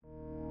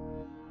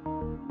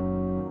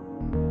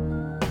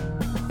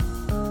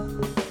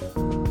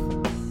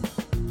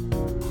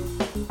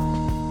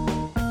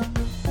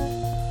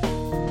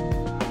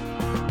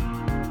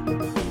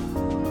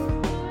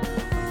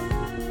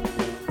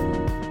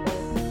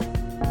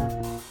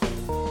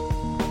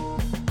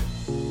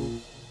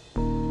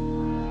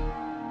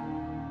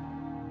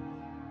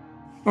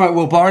All right,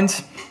 Will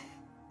Barnes,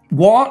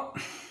 what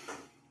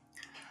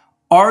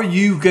are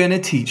you going to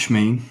teach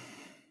me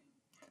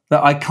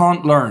that I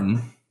can't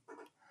learn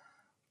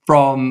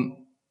from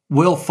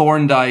Will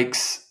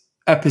Thorndyke's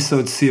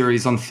episode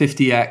series on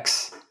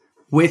 50X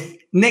with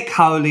Nick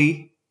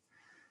Howley,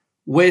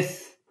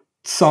 with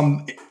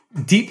some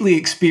deeply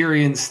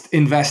experienced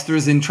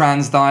investors in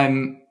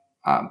TransDigm?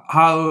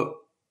 How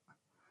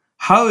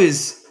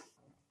is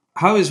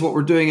what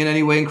we're doing in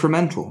any way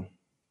incremental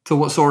to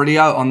what's already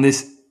out on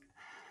this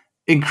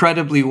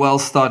incredibly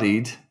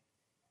well-studied,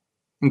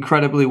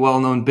 incredibly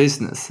well-known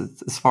business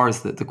as far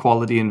as the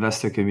quality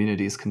investor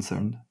community is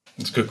concerned?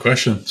 It's a good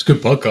question. It's a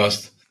good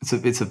podcast.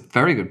 It's a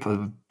very good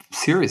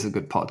series, a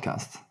good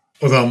podcast.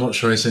 Although I'm not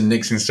sure it's in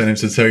Nick's incentive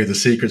to tell you the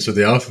secrets of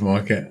the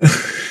aftermarket.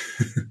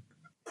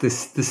 The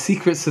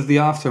secrets of the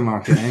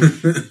aftermarket, eh?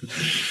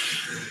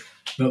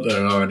 Not that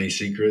there are any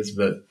secrets,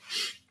 but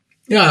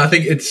yeah, I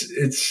think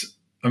it's.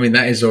 I mean,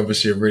 that is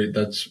obviously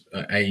that's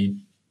a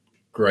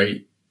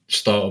great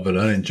start of a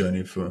learning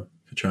journey for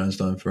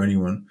TransDigm for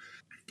anyone.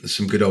 There's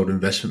some good old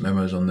investment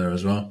memos on there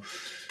as well.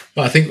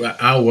 But I think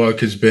our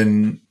work has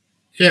been,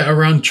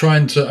 around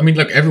trying to, I mean,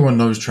 like everyone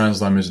knows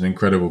TransDigm is an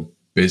incredible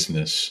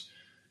business,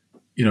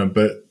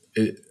 but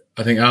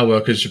I think our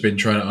work has been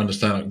trying to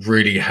understand like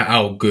really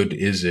how good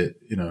is it,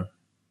 the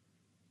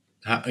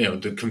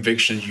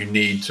conviction you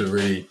need to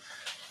really,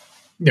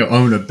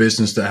 own a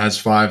business that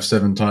has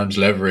 5-7 times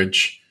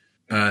leverage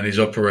and is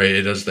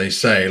operated, as they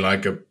say,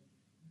 like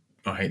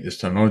I hate this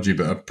terminology,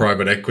 but a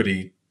private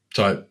equity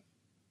type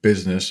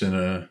business in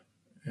a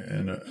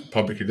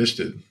publicly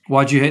listed.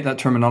 Why do you hate that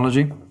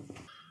terminology?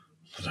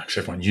 Because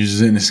everyone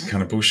uses it and it's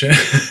kind of bullshit.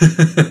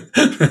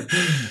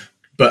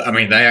 But I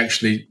mean, they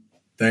actually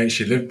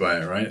live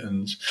by it, right?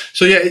 And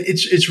so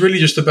it's really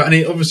just about, and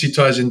it obviously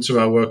ties into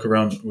our work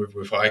around with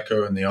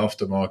ICO and the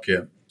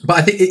aftermarket. But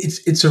I think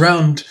it's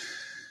around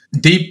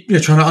deep,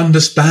 trying to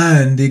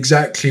understand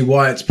exactly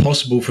why it's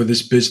possible for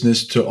this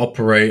business to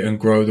operate and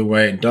grow the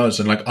way it does,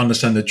 and like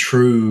understand the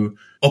true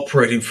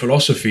operating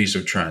philosophies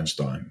of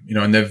TransDigm,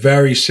 and they're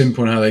very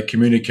simple in how they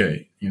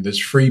communicate. There's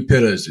 3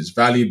 pillars: it's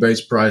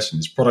value-based pricing,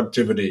 it's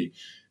productivity,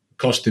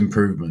 cost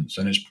improvements,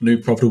 and it's new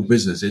profitable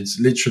business. It's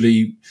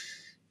literally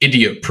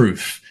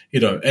idiot-proof.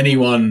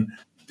 Anyone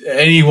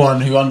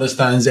who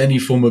understands any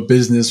form of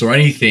business or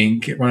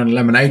anything running a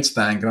lemonade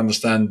stand can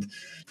understand,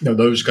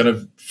 those kind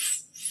of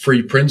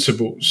 3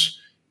 principles,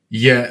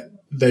 yet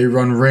they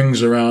run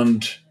rings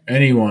around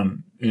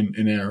anyone in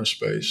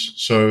aerospace.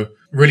 So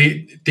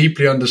really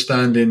deeply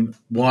understanding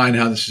why and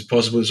how this is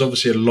possible. There's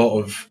obviously a lot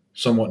of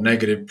somewhat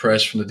negative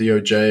press from the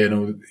DOJ and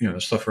all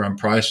stuff around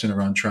pricing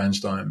around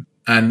TransDigm.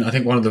 And I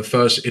think one of the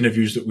first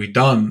interviews that we've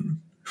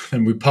done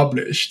and we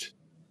published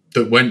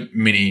that went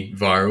mini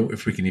viral,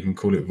 if we can even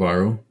call it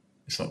viral,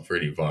 it's not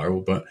really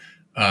viral, but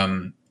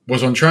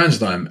was on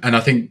TransDigm. And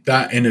I think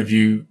that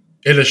interview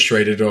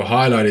illustrated or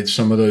highlighted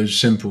some of those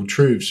simple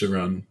truths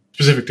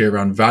specifically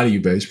around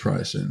value-based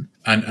pricing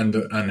and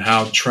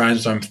how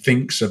TransDigm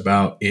thinks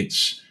about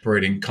its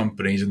operating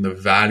companies and the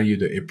value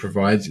that it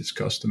provides its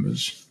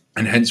customers,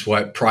 and hence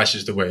why it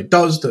prices the way it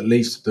does that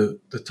leads to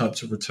the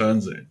types of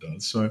returns that it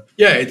does. So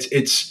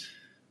it's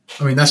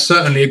I mean, that's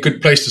certainly a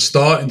good place to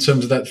start in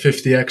terms of that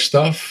 50X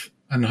stuff,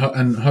 and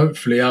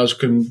hopefully ours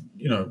can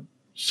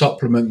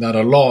supplement that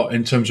a lot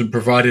in terms of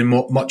providing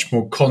much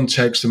more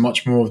context and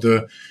much more of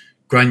the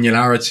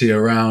granularity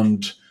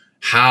around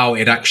how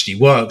it actually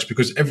works,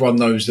 because everyone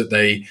knows that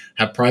they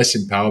have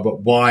pricing power,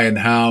 but why and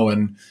how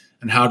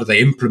how do they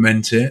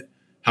implement it?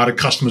 How do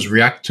customers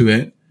react to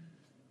it?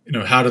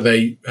 How do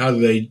they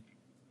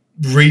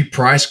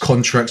reprice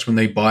contracts when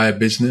they buy a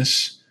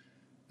business?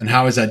 And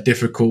how is that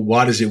difficult?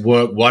 Why does it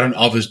work? Why don't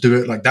others do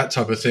it? Like that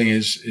type of thing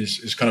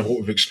is kind of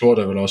what we've explored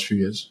over the last few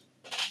years.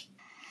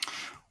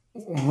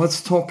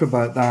 Let's talk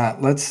about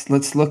that.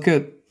 Let's look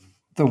at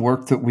the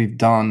work that we've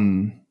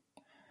done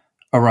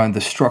around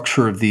the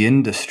structure of the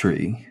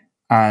industry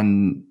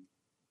and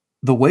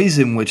the ways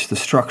in which the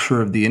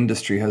structure of the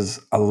industry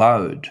has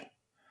allowed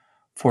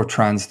for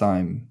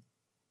TransDigm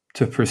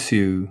to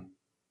pursue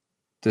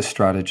this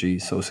strategy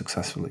so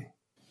successfully.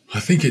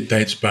 I think it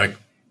dates back,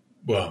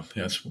 well,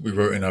 yes, we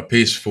wrote in our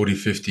piece, 40,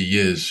 50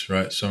 years,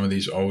 right? Some of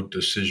these old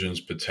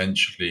decisions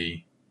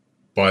potentially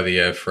by the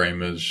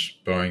airframers,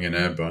 Boeing and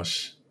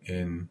Airbus,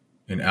 in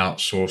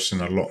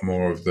outsourcing a lot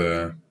more of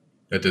their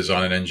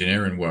design and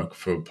engineering work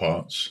for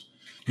parts.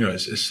 I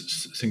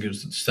think it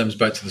stems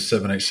back to the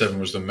 787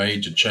 was the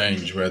major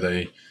change where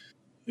they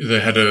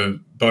had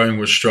Boeing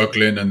was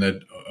struggling and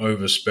they'd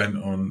overspent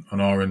on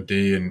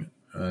R&D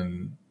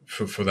and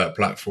for that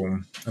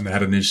platform, and they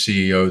had a new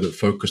CEO that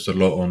focused a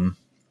lot on,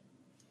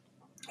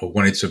 or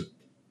wanted to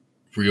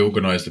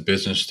reorganize the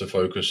business to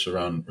focus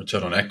around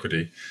return on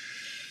equity.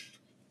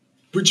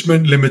 which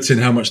meant limiting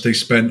how much they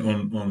spent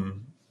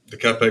on the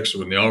capex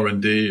or in the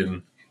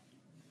R&D,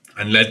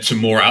 and led to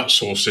more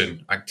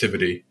outsourcing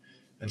activity.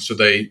 And so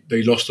they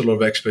lost a lot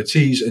of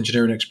expertise,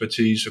 engineering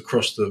expertise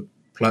across the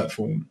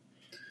platform,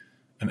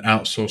 and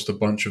outsourced a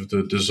bunch of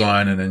the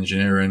design and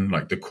engineering,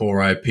 like the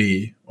core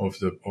IP of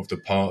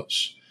the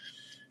parts,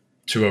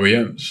 to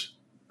OEMs.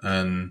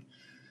 And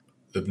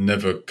they've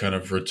never kind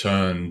of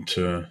returned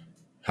to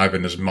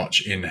having as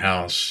much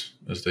in-house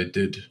as they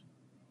did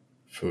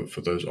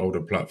for those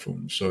older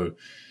platforms. So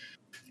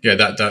yeah,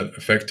 that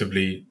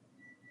effectively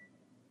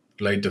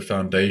laid the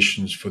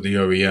foundations for the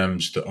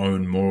OEMs to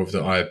own more of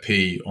the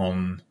IP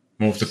on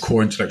more of the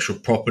core intellectual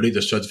property,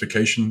 the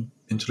certification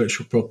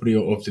intellectual property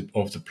of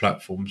the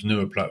platforms,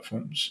 newer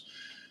platforms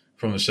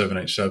from the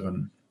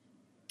 787.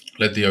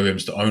 Led the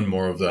OEMs to own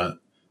more of that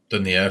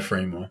than the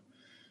airframer,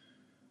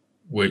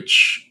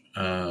 which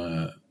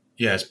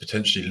has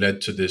potentially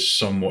led to this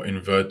somewhat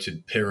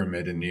inverted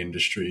pyramid in the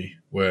industry,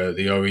 where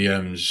the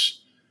OEMs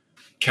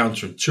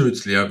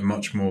counterintuitively have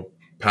much more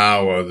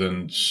power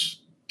than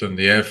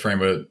the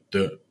airframer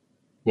that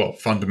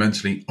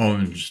fundamentally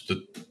owns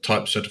the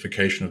type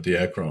certification of the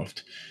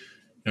aircraft.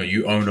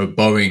 You own a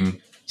Boeing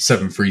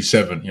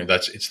 737.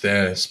 It's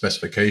their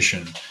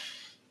specification.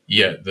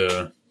 Yet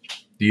the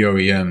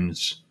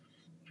OEMs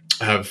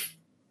have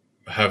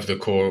the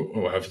core,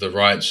 or have the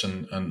rights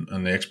and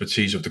the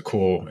expertise of the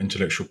core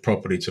intellectual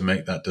property to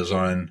make that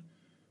design,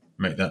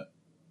 make that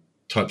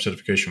type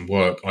certification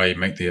work, i.e.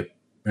 make the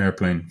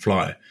airplane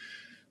fly.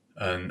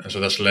 And so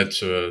that's led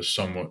to a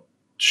somewhat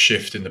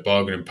shift in the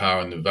bargaining power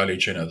and the value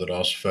chain over the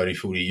last 30,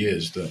 40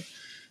 years that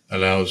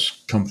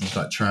allows companies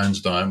like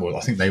TransDigm, well,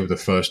 I think they were the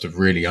first to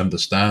really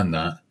understand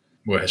that,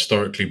 where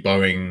historically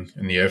Boeing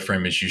and the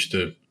airframers used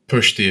to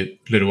push the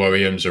little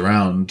OEMs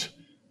around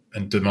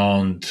and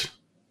demand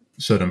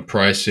certain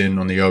pricing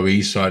on the OE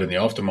side and the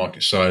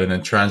aftermarket side, and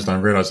then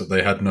TransDigm realized that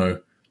they had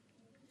no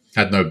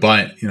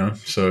bite,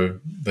 so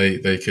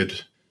they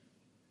could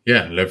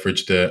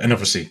leverage and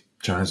obviously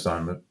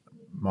TransDigm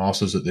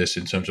masters at this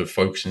in terms of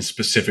focusing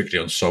specifically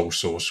on sole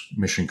source,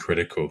 mission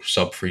critical,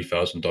 sub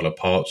 $3,000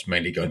 parts,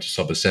 mainly going to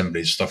sub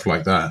assemblies, stuff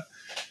like that.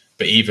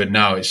 But even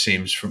now, it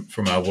seems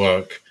from our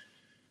work,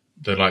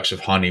 the likes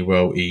of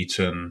Honeywell,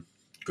 Eaton,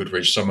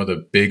 Goodrich, some of the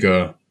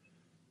bigger,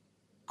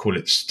 call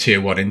it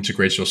tier one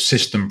integrators or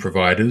system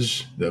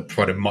providers that are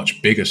providing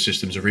much bigger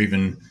systems, are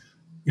even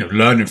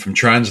learning from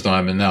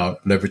TransDigm and now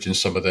leveraging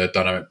some of their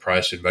dynamic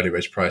pricing,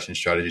 value-based pricing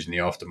strategies in the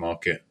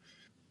aftermarket,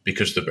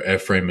 because the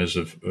airframers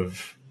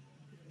have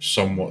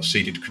somewhat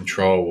ceded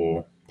control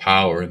or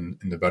power in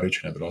the value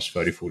chain over the last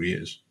 30, 40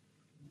 years.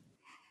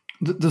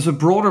 There's a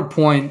broader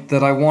point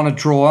that I want to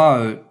draw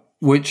out,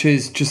 which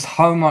is just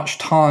how much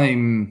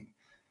time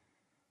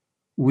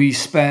we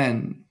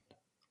spend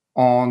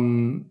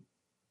on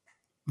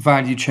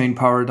value chain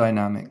power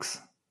dynamics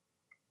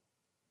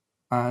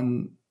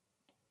and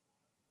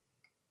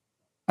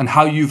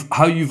how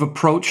you've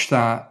approached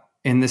that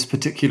in this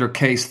particular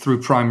case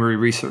through primary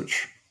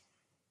research.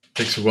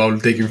 Takes a while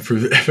digging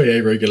through the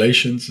FAA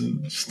regulations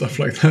and stuff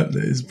like that.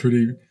 That is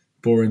pretty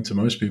boring to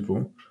most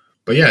people.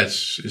 But yeah,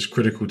 it's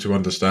critical to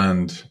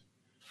understand.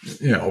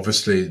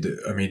 Obviously,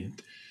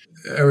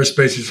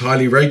 aerospace is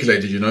highly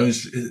regulated,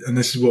 and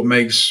this is what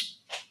makes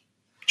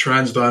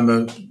TransDigm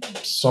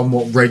a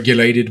somewhat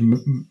regulated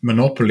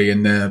monopoly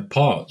in their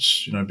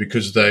parts,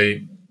 because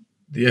the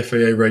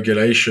FAA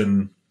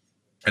regulation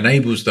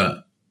enables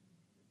that.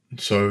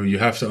 So you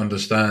have to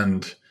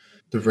understand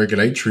the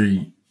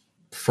regulatory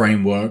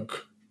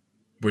framework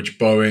which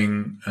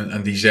Boeing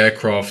and these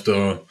aircraft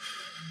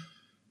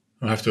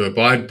have to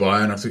abide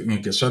by, and have to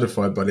get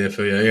certified by the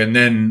FAA, and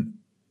then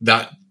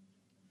that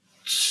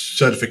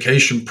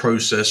certification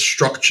process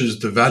structures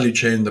the value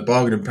chain, the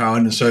bargaining power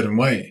in a certain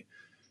way.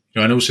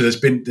 And also there's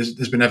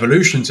been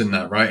evolutions in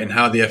that, right? In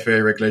how the FAA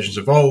regulations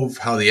evolve,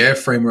 how the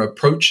airframer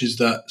approaches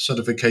that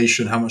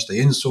certification, how much they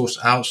insource,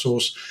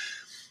 outsource.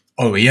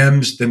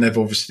 OEMs, then they've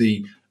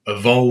obviously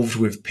evolved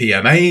with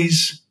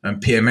PMAs,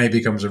 and PMA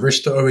becomes a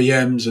risk to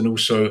OEMs, and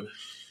also,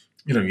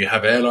 you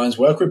have airlines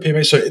work with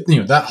PMA. So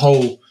that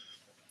whole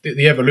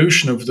the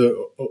evolution of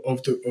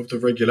the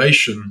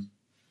regulation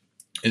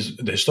is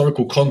the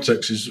historical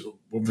context is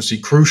obviously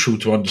crucial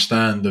to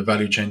understand the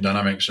value chain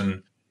dynamics.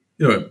 And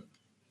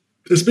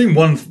there's been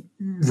one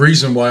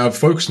reason why I've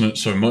focused on it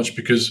so much,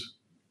 because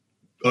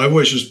I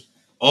always just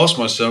ask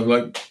myself,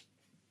 like,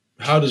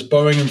 how does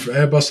Boeing and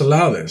Airbus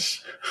allow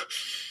this?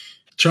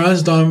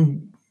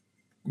 TransDigm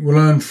will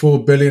earn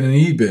 $4 billion in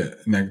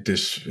EBIT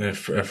this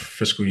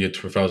fiscal year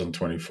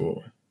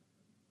 2024.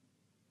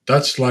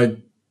 That's like,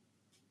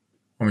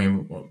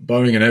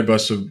 Boeing and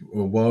Airbus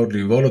are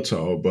wildly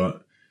volatile,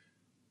 but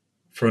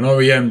for an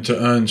OEM to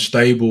earn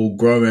stable,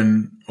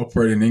 growing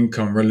operating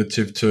income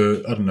relative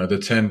to, I don't know, the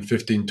 10,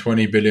 15,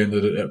 20 billion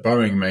that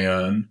Boeing may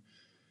earn,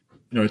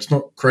 it's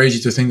not crazy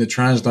to think that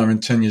TransDigm in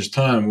 10 years'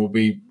 time will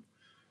be,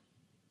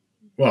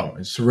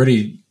 it's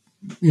already,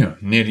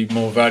 nearly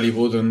more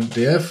valuable than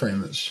the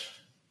airframers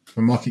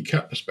from a market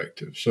cap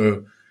perspective.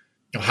 So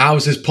how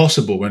is this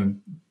possible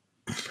when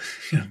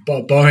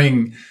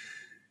Boeing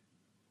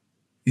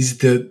is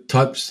the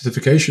type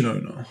certification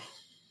owner.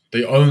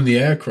 They own the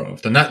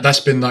aircraft, and that's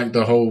been like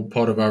the whole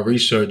part of our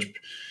research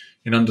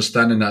in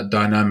understanding that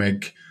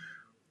dynamic.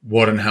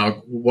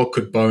 What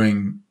could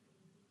Boeing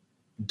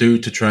do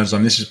to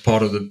TransDigm? This is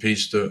part of the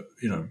piece that,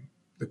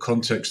 the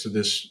context of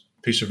this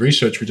piece of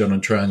research we've done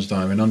on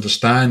TransDigm, and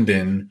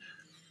understanding,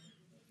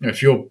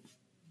 if you're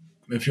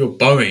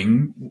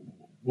Boeing,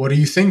 what do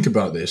you think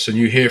about this? And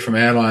you hear from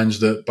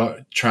airlines that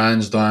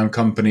TransDigm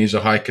companies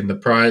are hiking the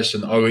price,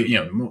 and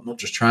not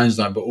just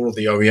TransDigm, but all of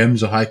the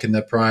OEMs are hiking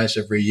their price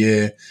every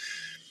year.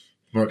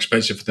 More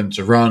expensive for them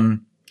to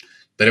run.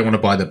 They don't want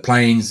to buy the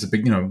planes, the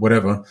big,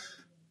 whatever.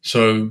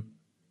 So,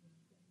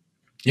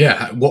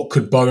 yeah, what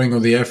could Boeing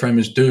or the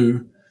airframers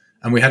do?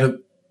 And we had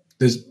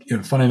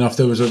funny enough,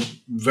 there was a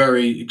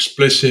very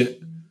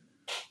explicit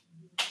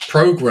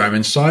program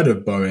inside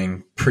of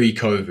Boeing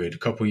pre-COVID, a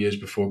couple of years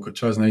before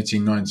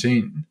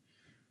 2018-19,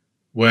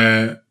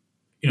 where,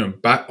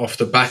 back off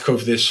the back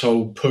of this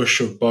whole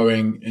push of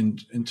Boeing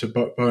into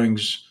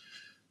Boeing's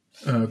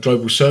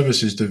global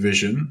services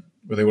division,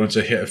 where they wanted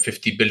to hit a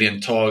 50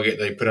 billion target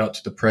they put out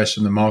to the press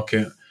and the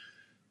market.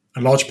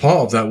 A large part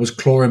of that was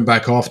clawing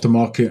back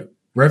aftermarket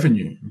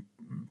revenue,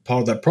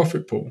 part of that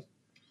profit pool.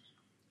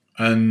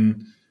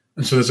 And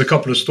so there's a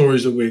couple of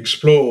stories that we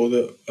explore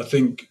that I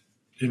think,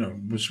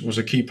 was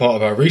a key part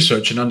of our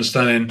research and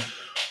understanding,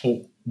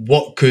 if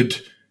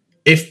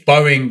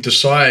Boeing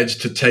decides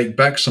to take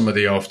back some of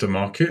the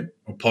aftermarket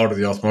or part of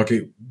the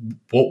aftermarket,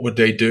 what would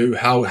they do?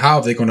 How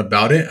have they gone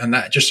about it? And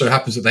that just so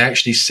happens that they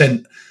actually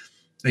sent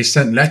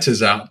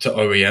letters out to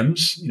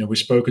OEMs. We've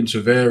spoken to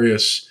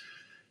various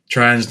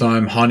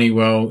TransDigm,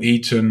 Honeywell,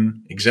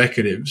 Eaton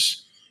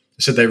executives.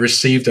 They said they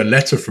received a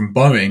letter from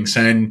Boeing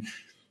saying,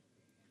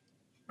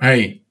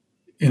 hey,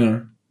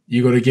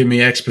 you got to give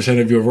me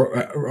X% of your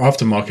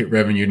aftermarket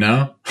revenue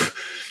now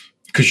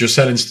because you're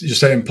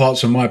selling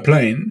parts on my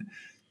plane.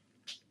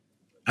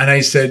 And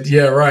they said,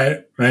 yeah,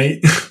 right,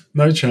 mate,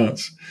 no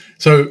chance.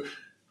 So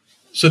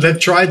they've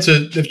tried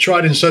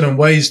in certain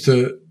ways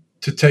to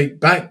take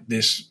back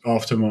this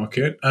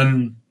aftermarket,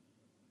 and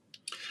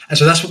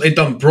so that's what they've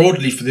done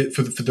broadly for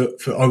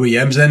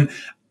OEMs. Then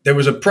there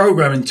was a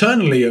program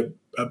internally at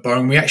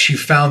Boeing. We actually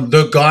found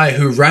the guy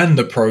who ran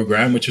the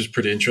program, which was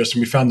pretty interesting.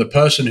 We found the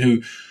person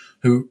who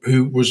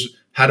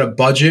had a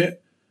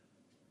budget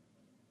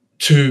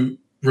to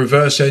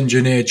reverse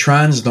engineer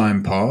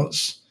TransDigm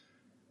parts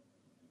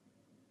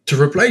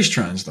to replace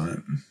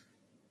TransDigm,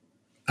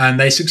 and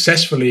they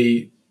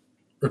successfully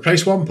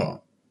replaced one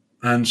part.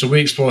 And so we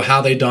explored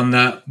how they done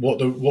that, what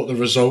the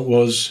result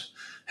was,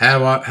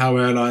 how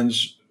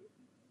airlines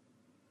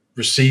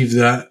received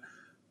that,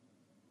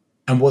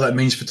 and what that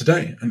means for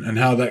today, and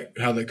how that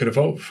could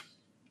evolve.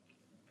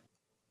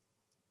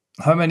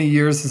 How many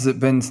years has it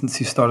been since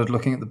you started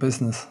looking at the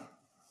business?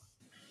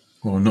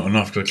 Well, not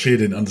enough, because I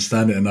clearly didn't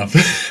understand it enough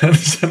to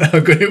understand how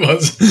good it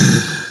was.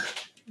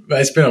 But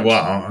it's been a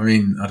while. I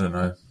mean, I don't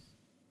know,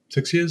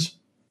 6 years?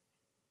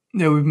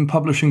 Yeah, we've been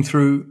publishing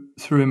through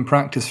In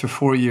Practice for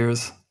 4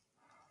 years,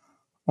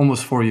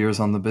 almost 4 years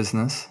on the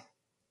business.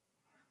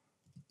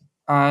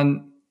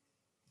 And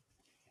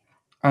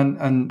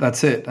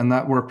that's it. And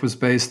that work was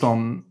based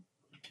on...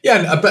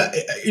 Yeah, but,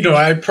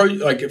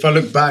 if I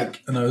look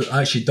back, and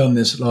I actually done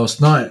this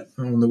last night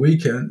on the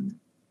weekend,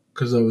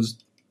 because I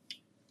was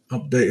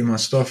updating my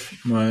stuff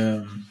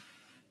on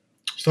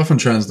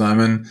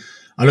TransDigm, and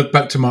I look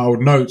back to my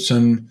old notes,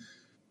 and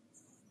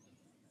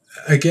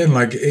again,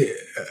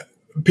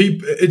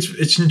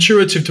 it's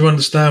intuitive to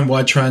understand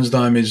why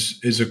TransDigm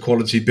is a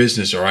quality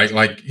business, all right?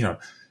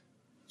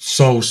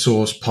 Sole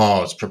source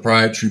parts,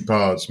 proprietary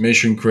parts,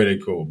 mission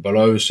critical,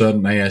 below a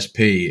certain ASP,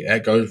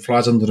 it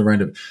flies under the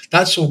radar.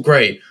 That's all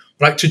great.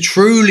 But to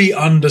truly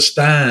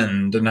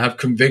understand and have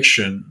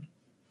conviction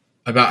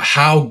about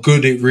how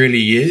good it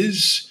really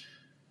is,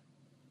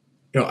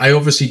 I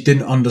obviously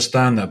didn't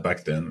understand that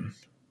back then.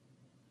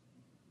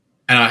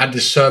 And I had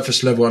this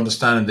surface level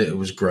understanding that it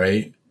was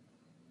great.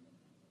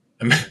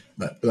 And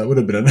that would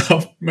have been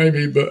enough,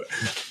 maybe, but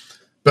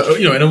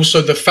and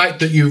also the fact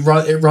that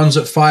it runs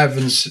at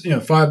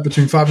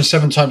between 5 and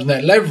 7 times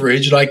net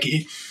leverage,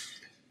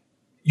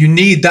 you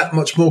need that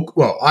much more.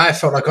 Well, I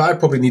felt like I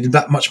probably needed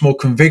that much more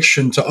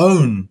conviction to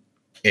own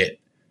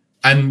it,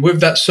 and with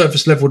that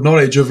surface level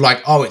knowledge of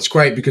it's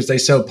great because they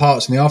sell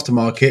parts in the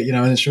aftermarket,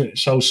 and it's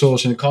sole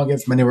source and it can't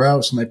get from anywhere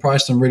else, and they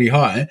price them really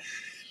high.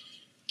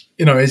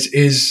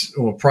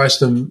 Or price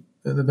them.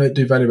 They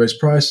do value-based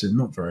pricing,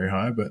 not very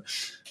high, but.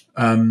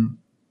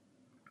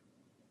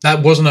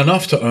 That wasn't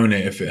enough to own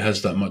it if it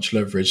has that much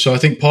leverage. So I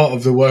think part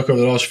of the work over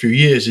the last few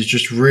years is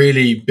just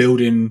really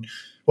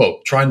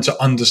trying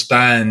to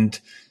understand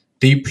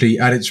deeply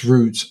at its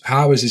roots,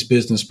 how is this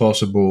business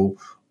possible?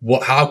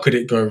 How could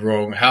it go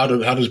wrong? How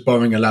does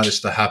Boeing allow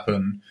this to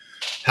happen?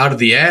 How do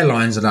the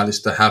airlines allow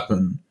this to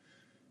happen?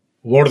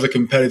 What are the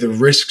competitive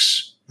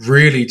risks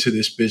really to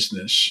this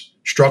business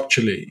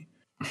structurally?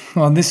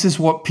 Well, this is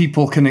what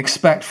people can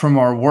expect from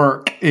our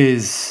work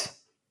is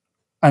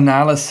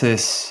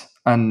analysis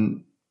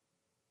and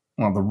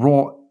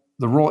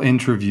the raw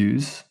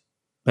interviews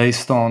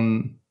based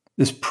on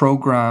this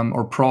program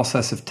or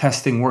process of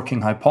testing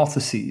working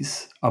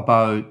hypotheses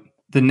about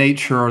the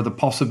nature or the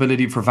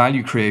possibility for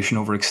value creation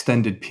over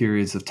extended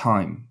periods of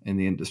time in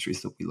the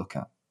industries that we look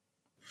at.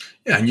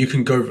 Yeah, and you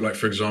can go like,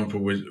 for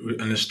example, and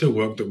there's still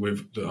work that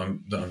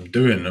I'm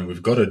doing and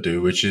we've got to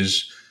do, which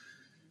is,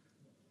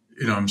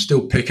 I'm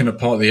still picking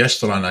apart the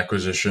Esterline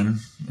acquisition.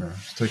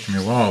 It's taking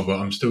me a while, but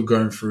I'm still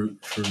going through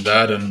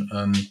that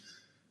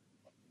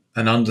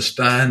and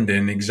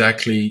understanding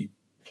exactly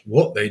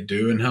what they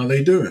do and how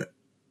they do it,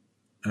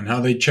 and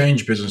how they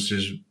change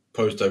businesses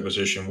post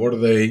acquisition. What are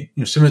they,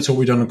 similar to what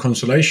we've done in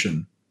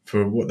Constellation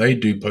for what they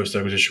do post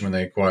acquisition when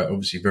they acquire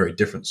obviously very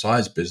different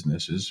size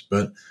businesses,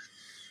 and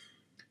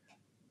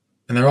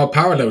there are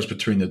parallels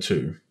between the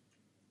two.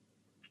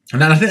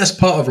 And then I think that's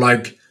part of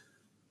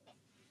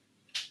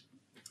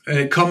and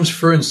it comes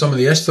through in some of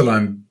the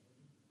Esterline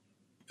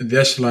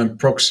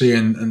proxy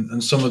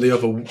and some of the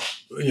other,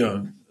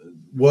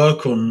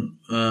 work on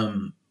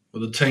the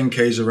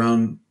 10Ks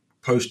around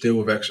post deal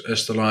with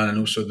Esterline and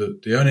also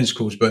the earnings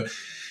calls. But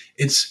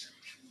it's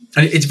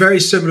very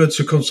similar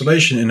to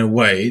Constellation in a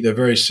way. They're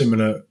very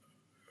similar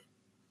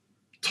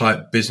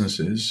type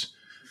businesses,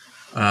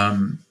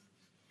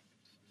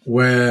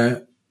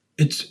 where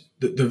it's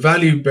the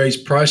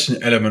value-based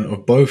pricing element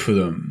of both of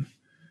them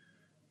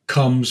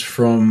comes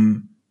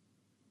from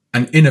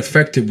an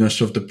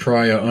ineffectiveness of the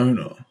prior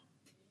owner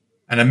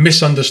and a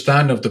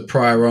misunderstanding of the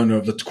prior owner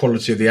of the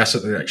quality of the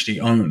asset they actually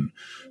own.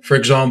 For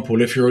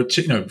example, if you're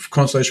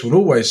Constellation would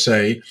always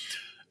say,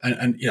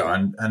 and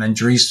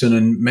Andreessen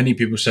and many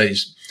people say,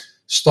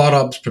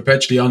 startups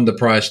perpetually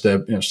underprice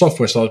their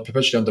software startups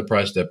perpetually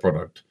underprice their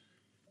product.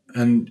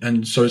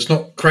 And so it's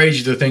not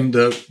crazy to think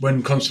that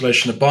when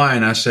Constellation are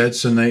buying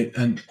assets and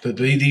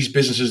these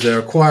businesses they're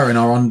acquiring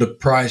are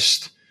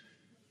underpriced,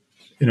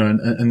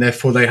 and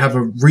therefore they have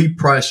a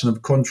repricing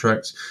of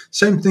contracts.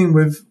 Same thing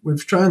with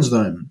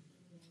TransDigm.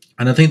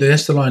 And I think the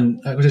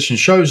Esterline acquisition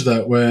shows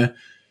that, where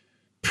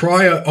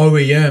prior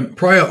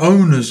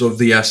owners of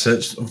the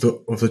assets of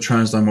the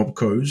TransDigm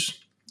opcos,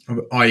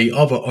 i.e.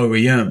 other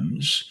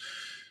OEMs,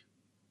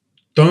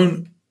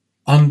 don't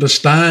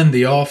understand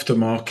the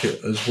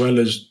aftermarket as well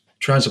as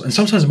TransDigm, and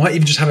sometimes it might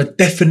even just have a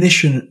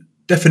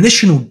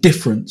definitional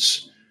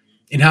difference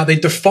in how they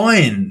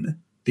define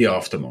the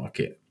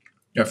aftermarket.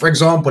 For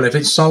example, if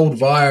it's sold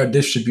via a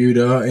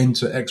distributor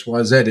into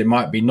XYZ, it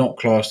might be not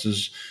classed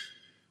as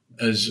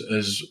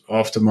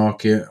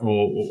aftermarket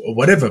or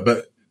whatever.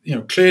 But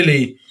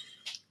clearly,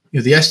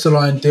 the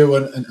Esterline deal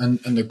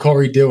and the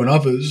Corrie deal and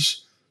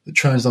others that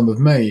TransDigm have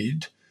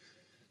made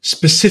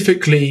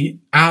specifically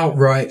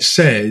outright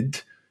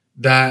said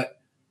that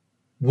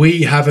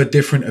we have a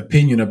different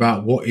opinion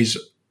about what this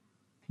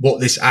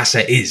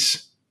asset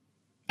is,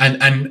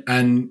 and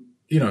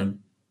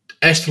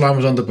Esterline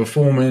was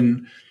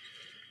underperforming.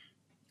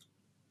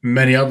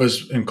 Many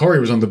others, and Corrie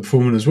was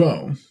underperforming as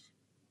well,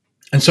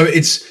 and so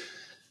it's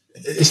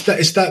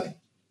that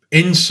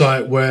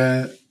insight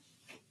where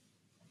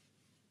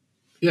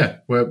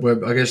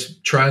I guess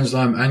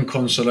TransDigm and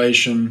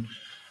Constellation,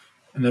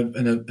 and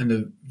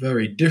a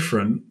very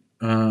different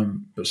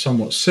but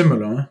somewhat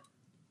similar.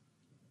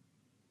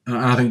 And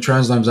I think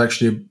TransDigm is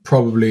actually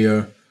probably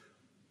a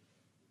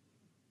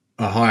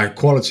higher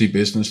quality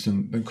business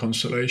than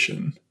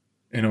Constellation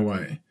in a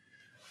way,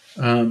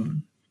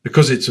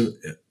 because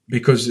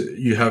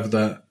you have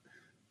that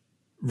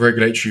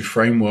regulatory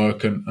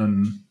framework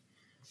and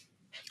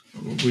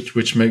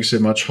which makes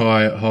it much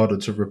harder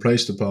to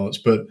replace the parts.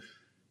 But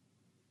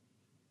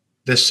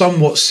there's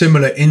somewhat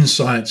similar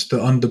insights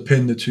that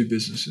underpin the two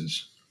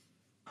businesses.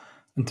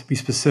 And to be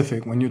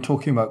specific, when you're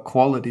talking about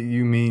quality,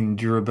 you mean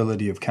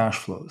durability of cash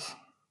flows.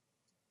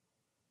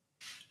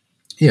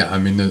 Yeah,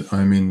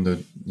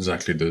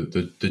 exactly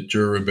the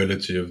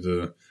durability of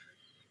the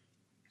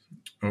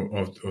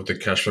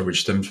cash flow,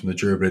 which stems from the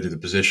durability of the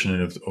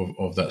positioning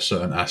of that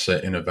certain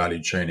asset in a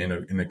value chain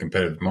in a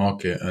competitive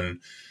market, and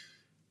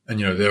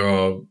there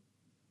are.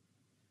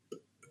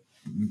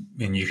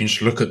 And you can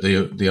just look at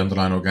the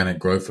underlying organic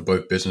growth for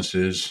both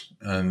businesses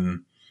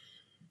and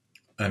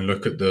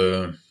look at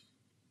the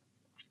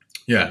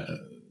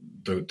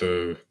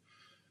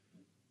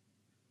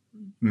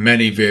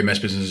many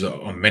VMS businesses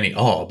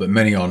but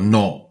many are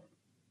not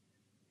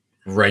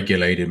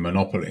regulated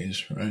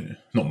monopolies, right?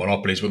 Not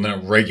monopolies, but they're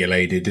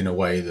regulated in a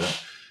way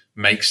that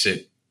makes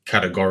it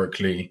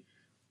categorically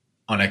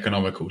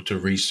uneconomical to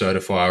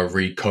recertify or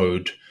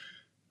recode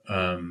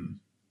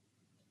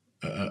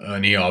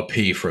an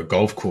ERP for a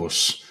golf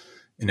course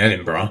in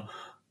Edinburgh,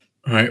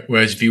 right?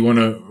 Whereas if you want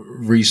to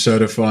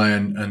recertify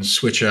and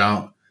switch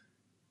out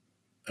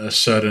a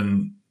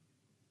certain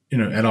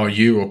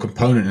LRU or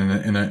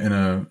component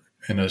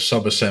in a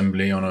sub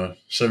assembly on a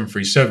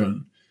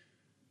 737,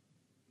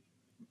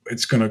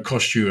 it's going to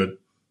cost you a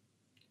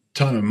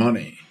ton of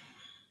money.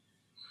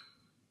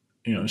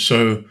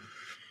 So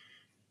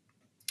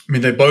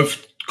they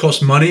both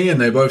cost money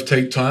and they both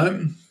take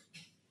time.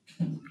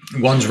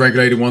 One's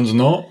regulated, one's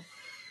not.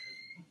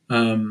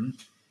 And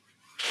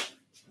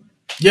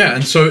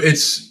so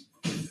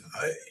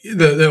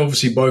they're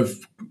obviously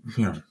both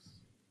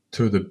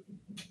two of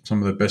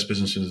some of the best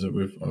businesses that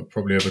we've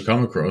probably ever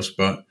come across.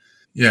 But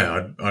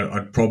yeah,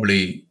 I'd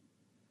probably,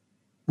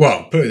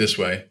 well, put it this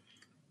way: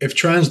 if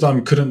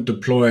TransDigm couldn't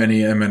deploy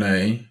any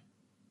M&A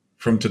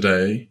from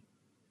today,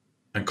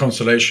 and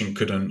Constellation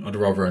couldn't, I'd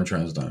rather own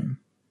TransDigm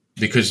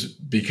because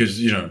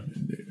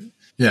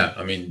yeah,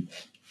 I mean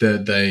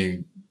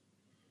they'll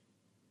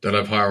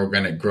have higher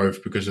organic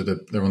growth because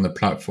they're on the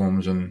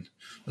platforms, and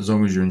as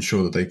long as you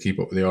ensure that they keep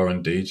up with the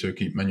R&D to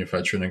keep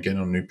manufacturing and getting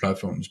on new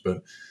platforms.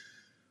 But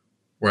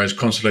whereas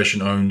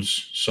Constellation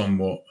owns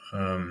somewhat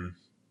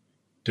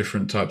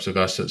different types of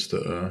assets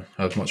that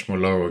have much more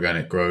lower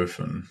organic growth.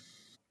 And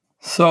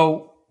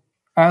so,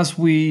 as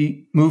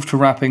we move to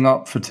wrapping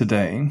up for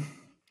today,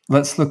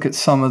 let's look at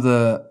some of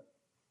the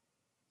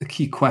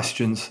key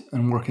questions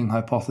and working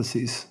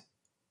hypotheses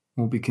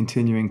we'll be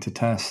continuing to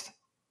test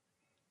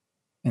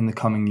in the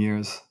coming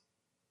years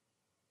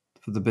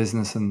for the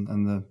business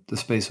and the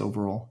space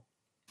overall.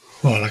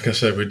 Well, like I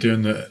said, we're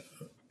doing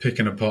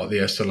picking apart the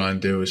Esterline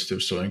deal is still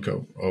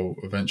something I'll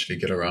eventually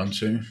get around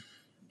to.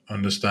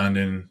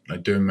 Understanding,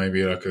 like doing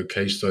maybe like a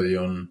case study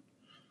on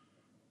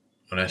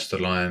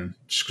Esterline,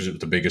 just because it was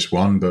the biggest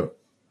one, but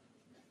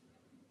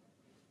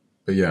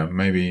yeah,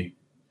 maybe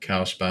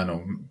Calspan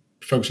or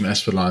focus on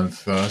Esterline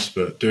first,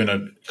 but doing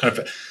a kind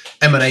of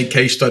M&A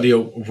case study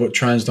of what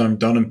TransDigm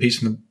done and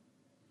piecing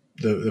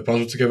the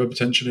puzzle together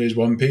potentially is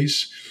one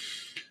piece.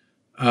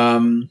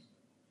 Yeah,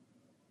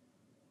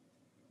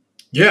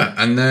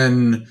 and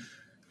then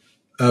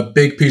a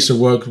big piece of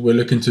work we're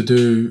looking to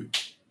do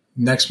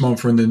next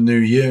month or in the new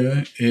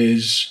year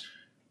is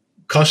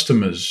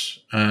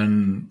customers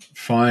and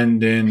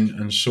finding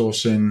and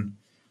sourcing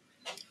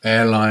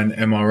airline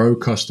MRO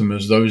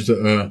customers, those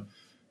that are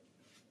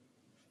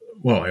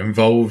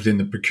involved in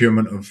the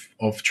procurement of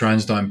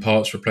TransDigm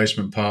parts,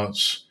 replacement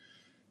parts,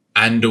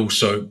 and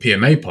also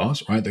PMA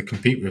parts, right, that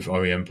compete with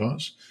OEM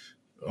parts,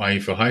 i.e.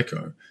 for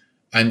HEICO.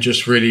 And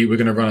just really, we're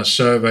going to run a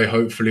survey,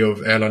 hopefully,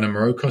 of airline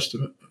MRO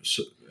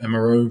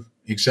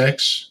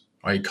execs,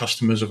 i.e.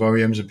 customers of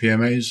OEMs and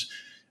PMAs,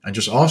 and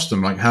just ask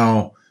them, like,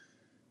 how,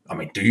 I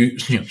mean,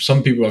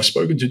 some people I've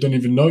spoken to don't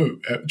even know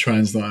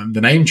TransDigm,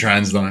 the name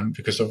TransDigm,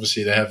 because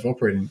obviously they have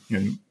operating,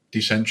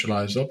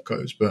 decentralized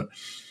opcos, but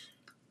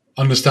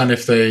understand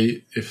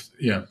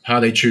how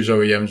they choose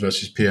OEMs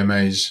versus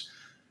PMAs,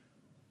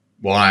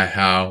 why,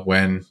 how,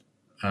 when,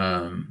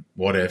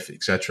 what if,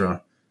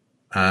 etc.,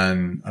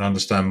 and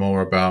understand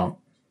more about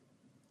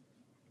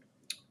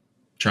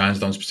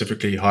TransDigm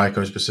specifically,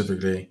 HEICO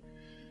specifically,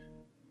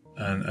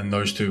 and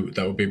those two.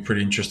 That would be a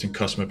pretty interesting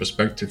customer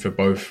perspective for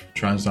both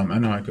TransDigm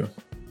and HEICO.